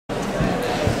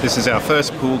This is our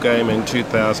first pool game in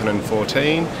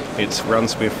 2014. It's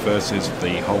RUNSWift versus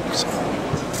the Hulks.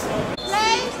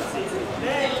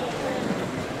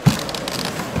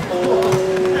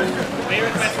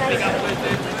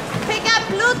 Pick up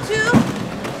Bluetooth.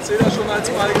 Zählt er schon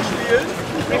als Mal gespielt?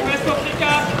 Request for pick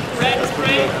up, red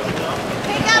 3.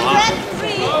 Pick up red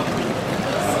 3.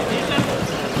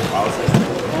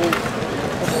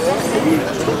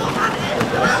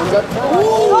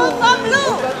 Hold for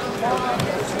blue.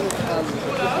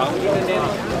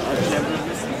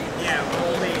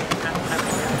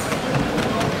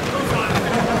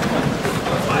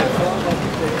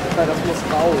 Das muss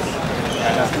raus. Ja,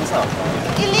 das muss auch.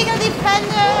 Illegal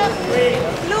defender,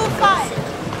 blue 5.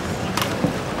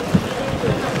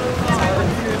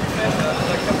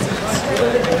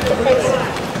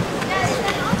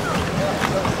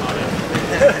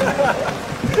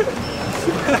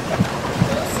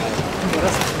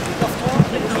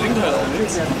 Klingt halt auch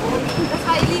nichts. Das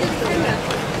war illegal defender.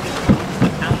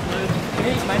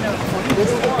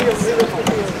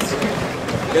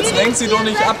 Jetzt lenkt sie doch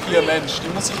nicht ab hier, Mensch. Die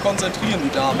muss sich konzentrieren, die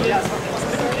Dame. Nein.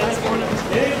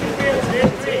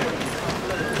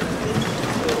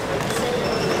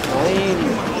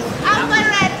 Up by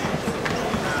red.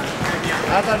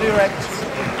 Other direct.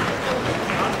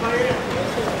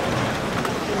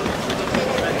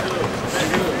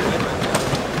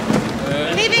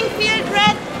 Leaving field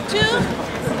red 2.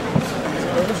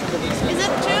 Is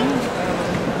it 2?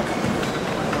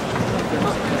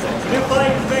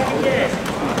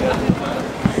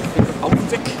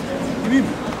 Augen weg. Gib ihm.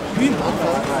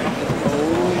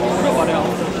 Oder war der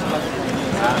auch?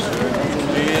 Ja, schön.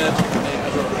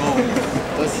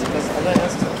 Das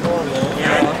allererste Tor.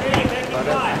 Ja.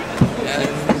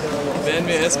 Werden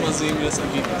wir erstmal sehen, wie das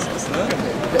Ergebnis ist, ne?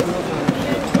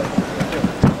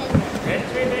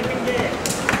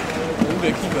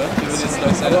 Der Keeper, der wird jetzt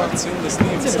gleich seine Aktion des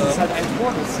Lebens haben. Das ist halt ein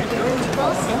Tor.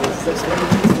 Selbst wenn du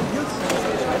nicht probierst,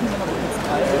 entscheiden wir noch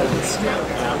jetzt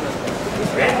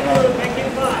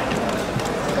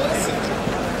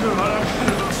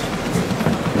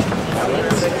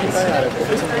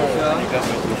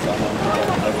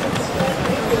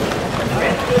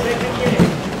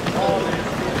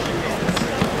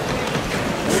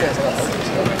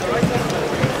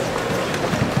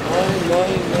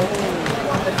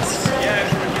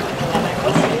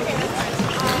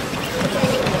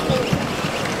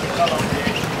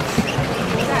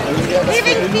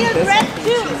Leaving field red 2.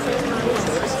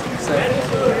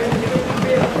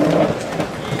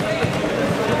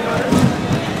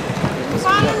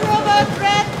 Fallen Robert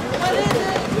red. What is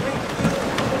it?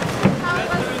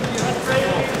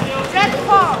 Red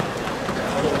 4.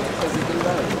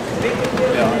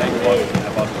 Ja, eigentlich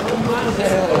war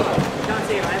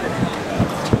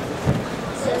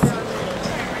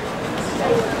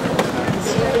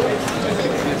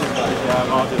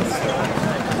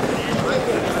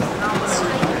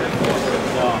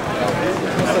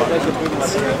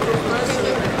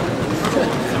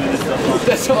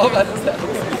Das Torwart ist der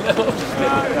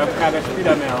ich habe keine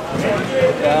Spieler mehr.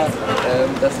 Ja,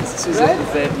 das ist zu selten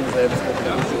selbst.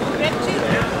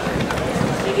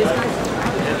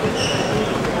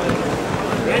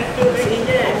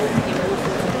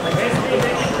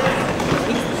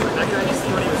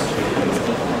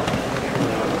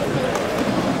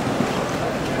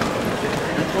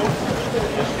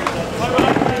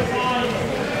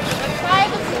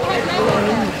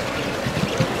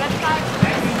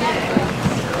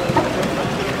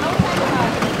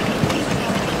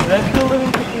 Red 2.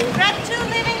 Red 2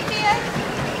 leaving field.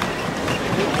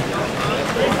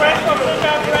 Request for pick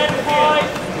up, red 5.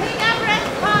 Pick up red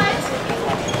 5.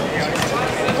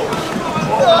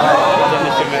 Hat er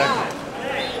nicht gemerkt.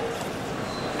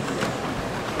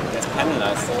 Der ist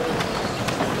Pannenleister.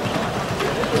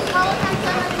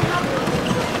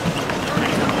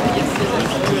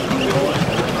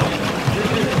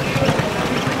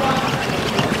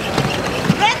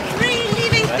 Red 3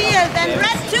 leaving field and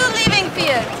red 2 leaving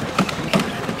field.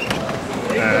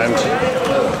 And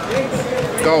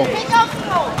go. Pick up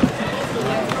goal.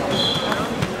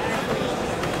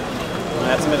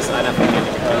 Ja, zumindest einer von denen.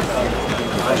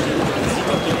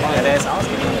 Ja, der ist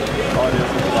ausgegeben.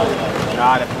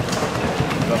 Ja, der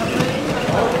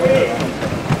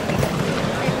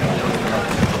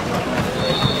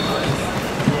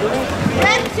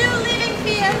Red 2 leaving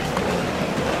field.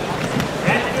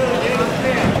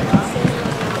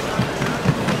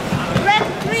 Red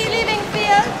 3 leaving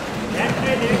field.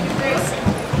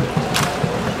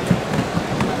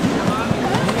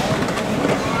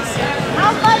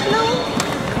 Out by blue.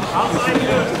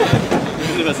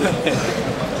 Was ist das?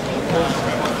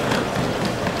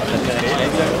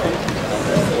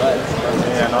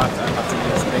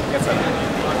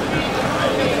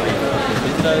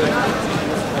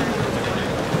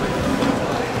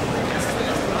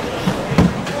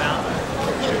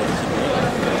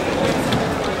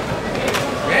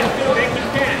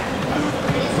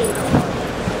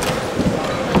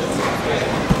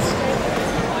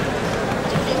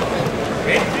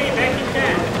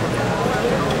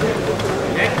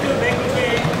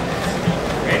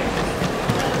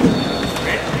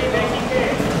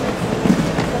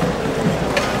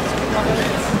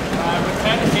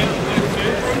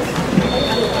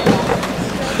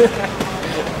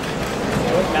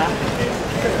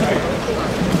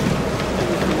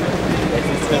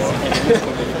 Out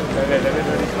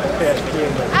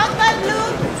by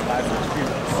blue.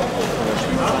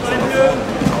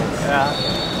 Ja.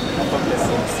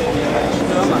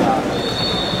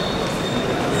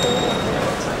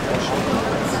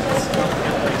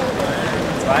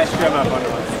 Zwei Stürmer von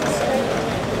uns.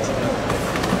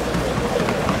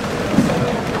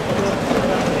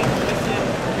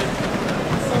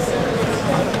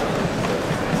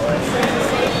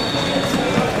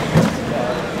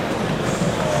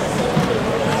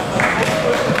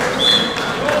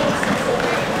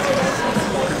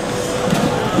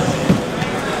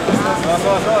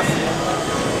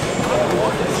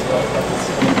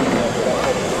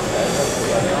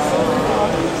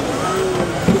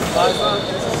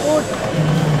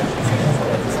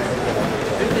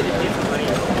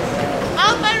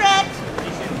 Out by red.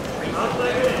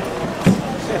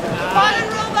 Fallen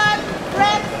robot,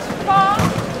 red 4.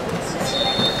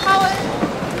 Howard.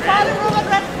 Fallen robot,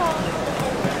 red 4.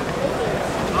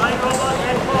 Flying robot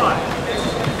and 4.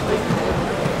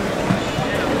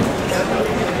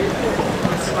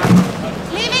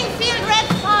 Leaving field red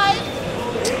 5.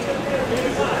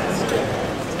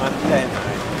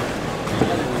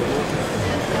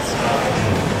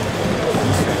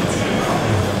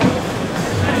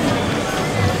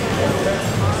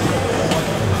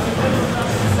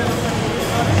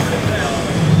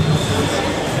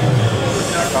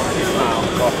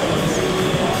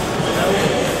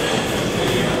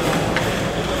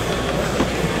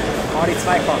 Oh, die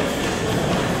zwei kommen.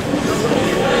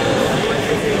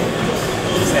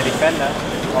 Das ist der Defender.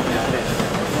 Hoffentlich.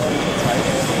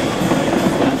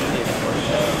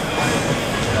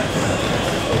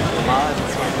 Normal sind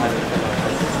zwei Defender.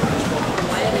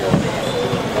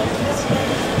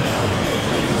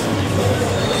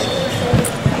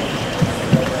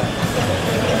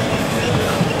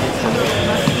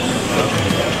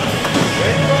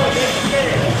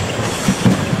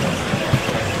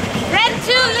 Red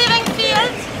 2 leaving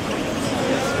field.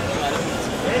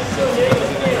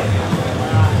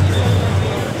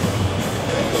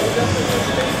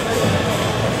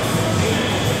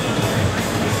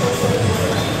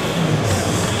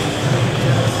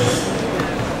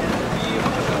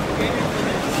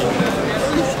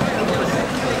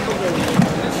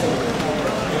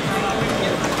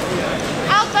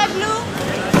 Out by blue.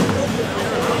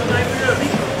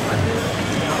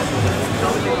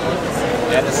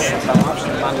 Ja, das ist beim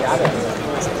Abschnitt waren die alle.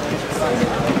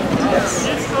 Jetzt.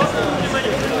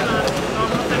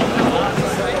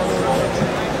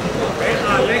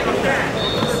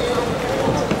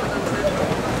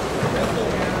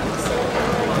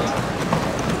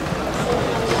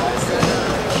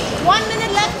 1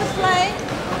 minute left to play.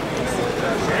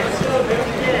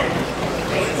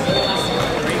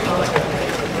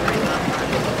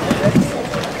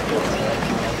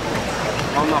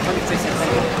 Brauchen wir noch 50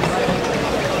 Sekunden.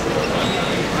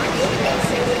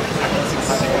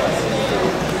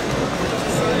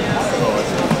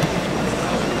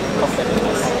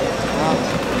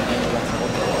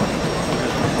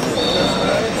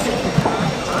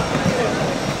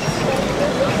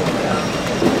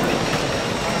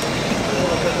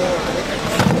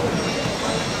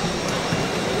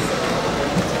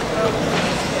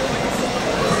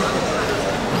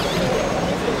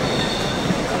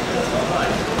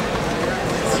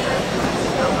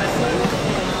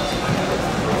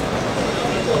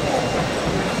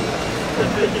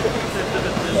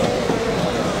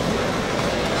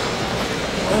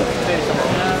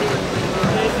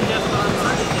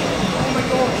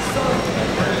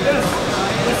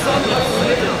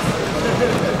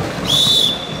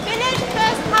 Finished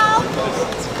first half.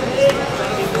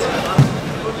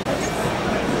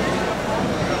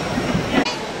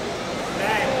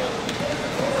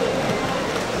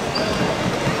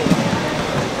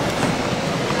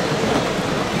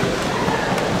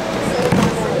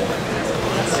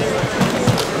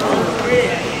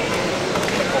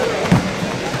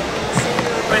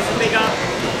 Pick up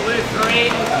blue 3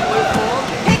 and blue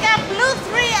 4. Pick up blue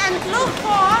 3 and blue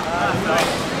 4.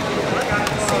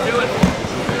 Do it.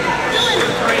 2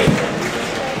 and 3.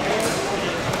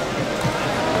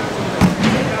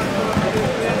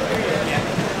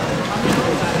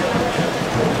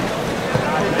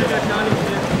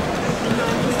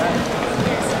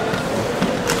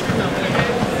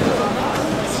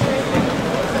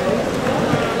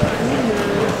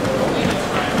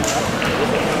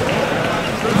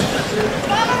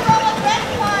 Fallen robot, red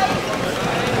 5.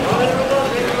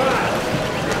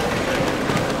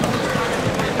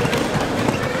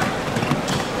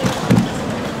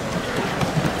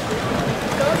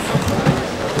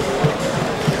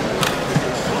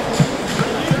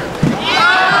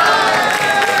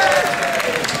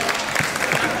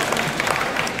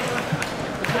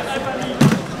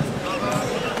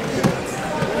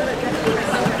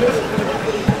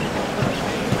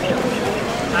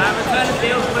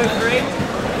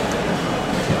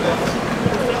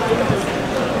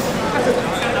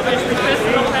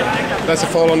 That's a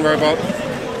fallen robot.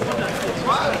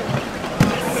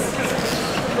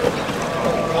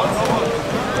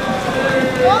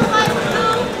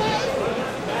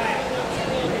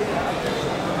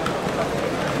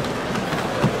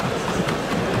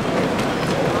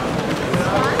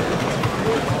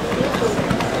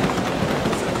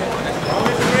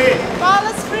 Ball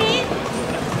is free.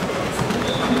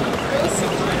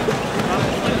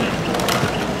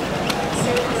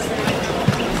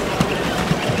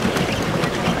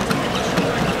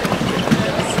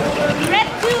 Red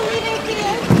 2 leaving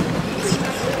field.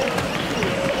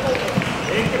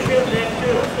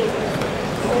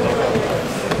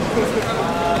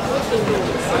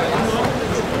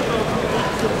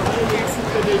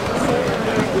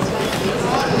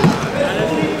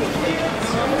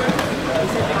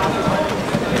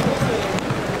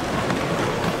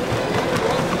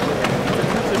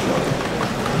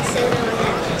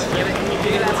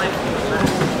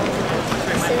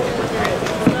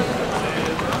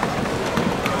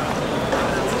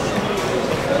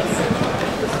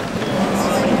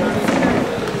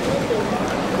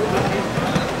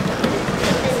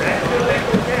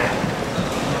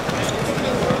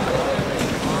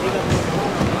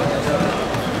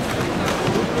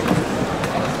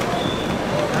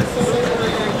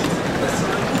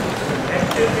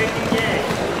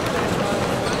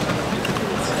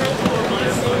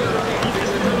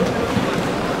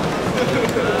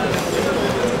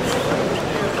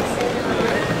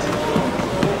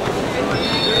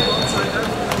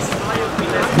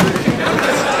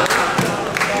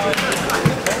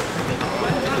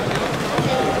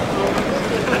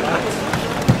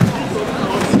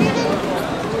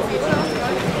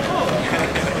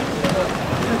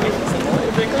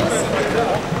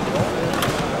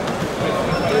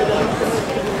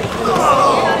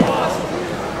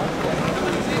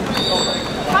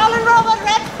 Colin Robert,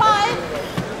 red 5.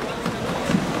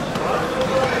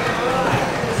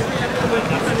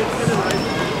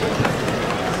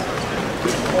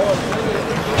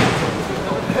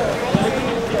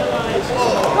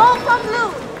 Go for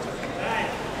blue.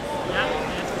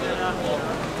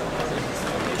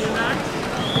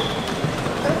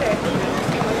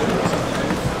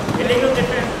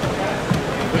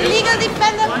 Illegal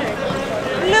defender.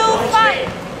 Blue 5.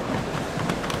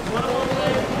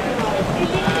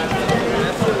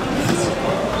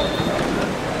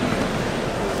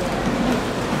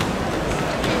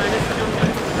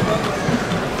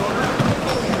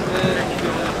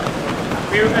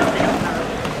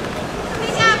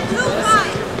 Pick up blue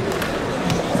 5.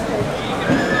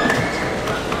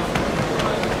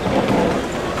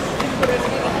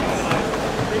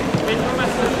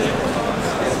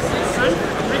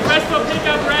 Request for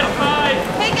pickup red 5.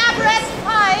 Pick up red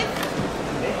 5.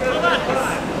 Come on.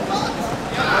 Go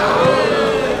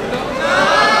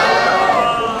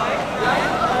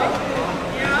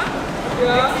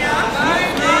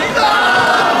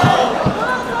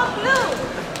for blue.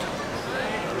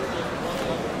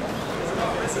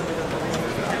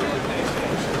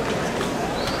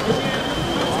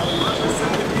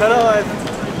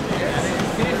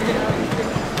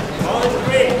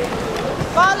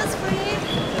 Ball is free.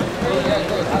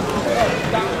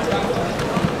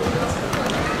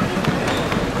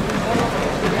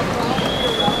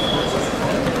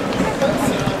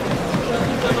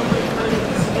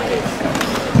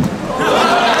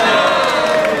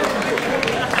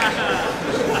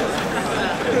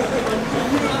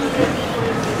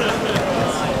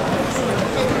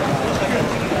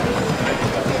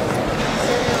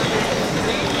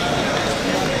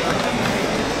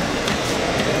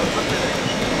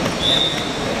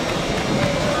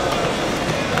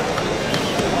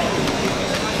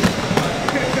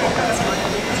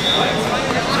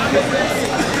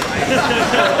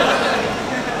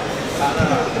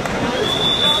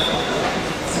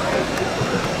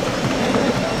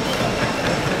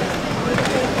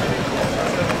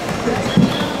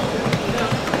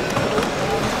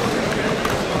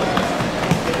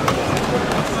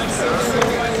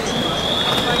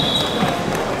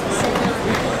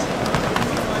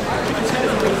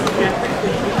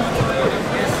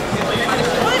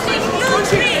 Pushing blue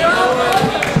 3.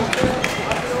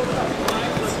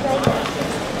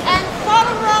 And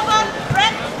Colin Robert,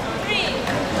 red 3.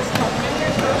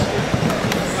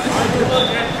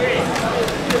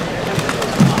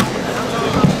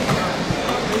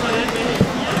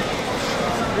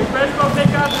 Request for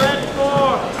pickup red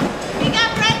 4. Pick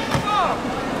up red 4.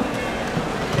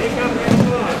 Pickup red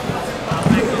 4.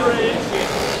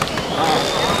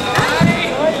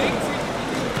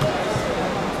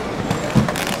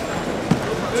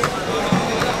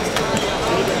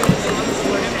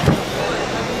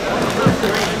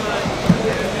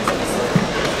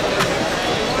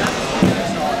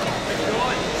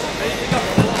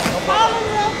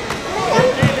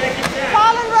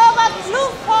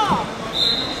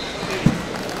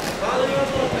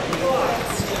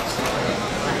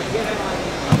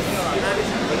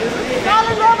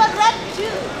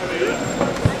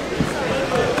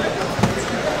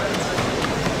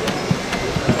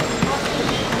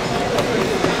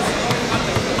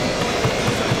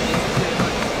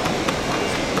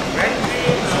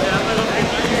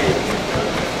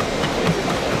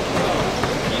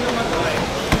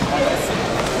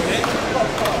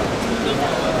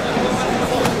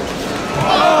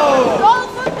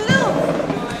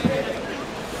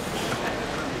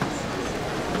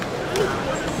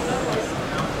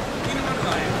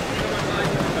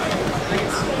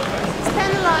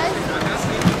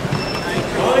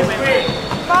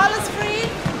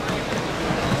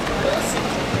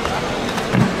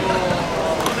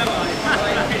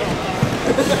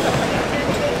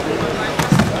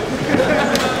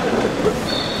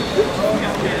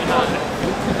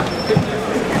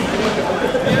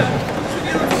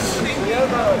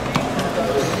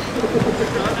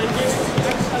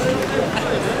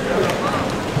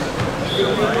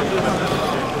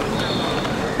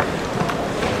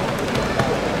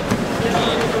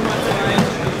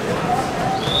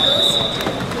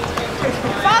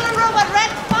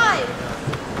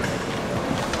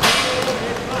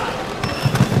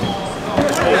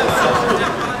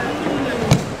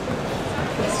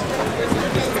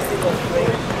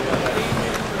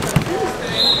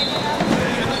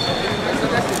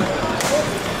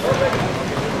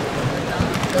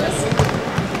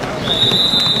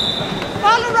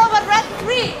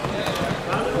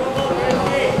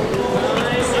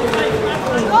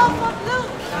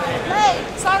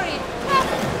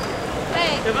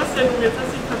 denn jetzt hast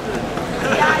du dich verpönt?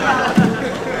 Ja, ja.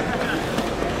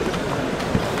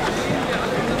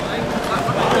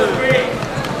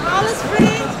 Alles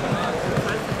free.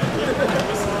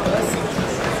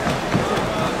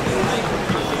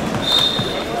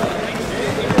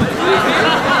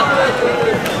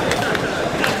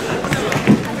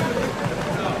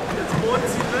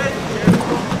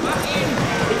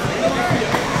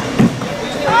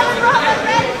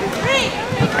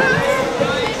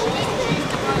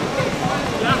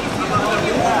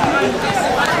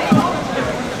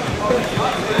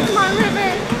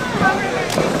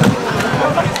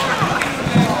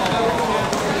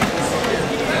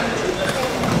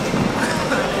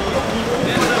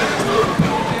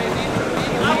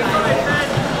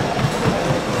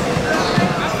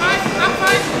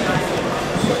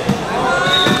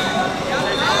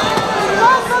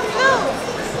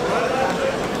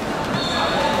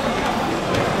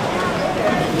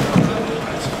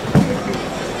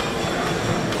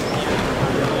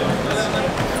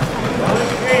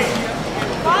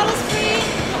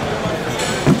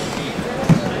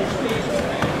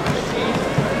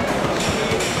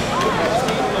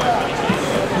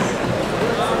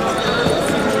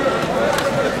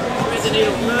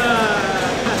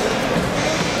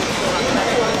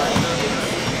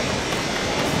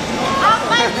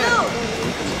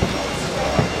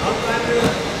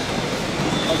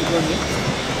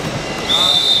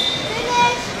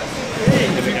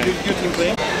 Good team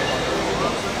play.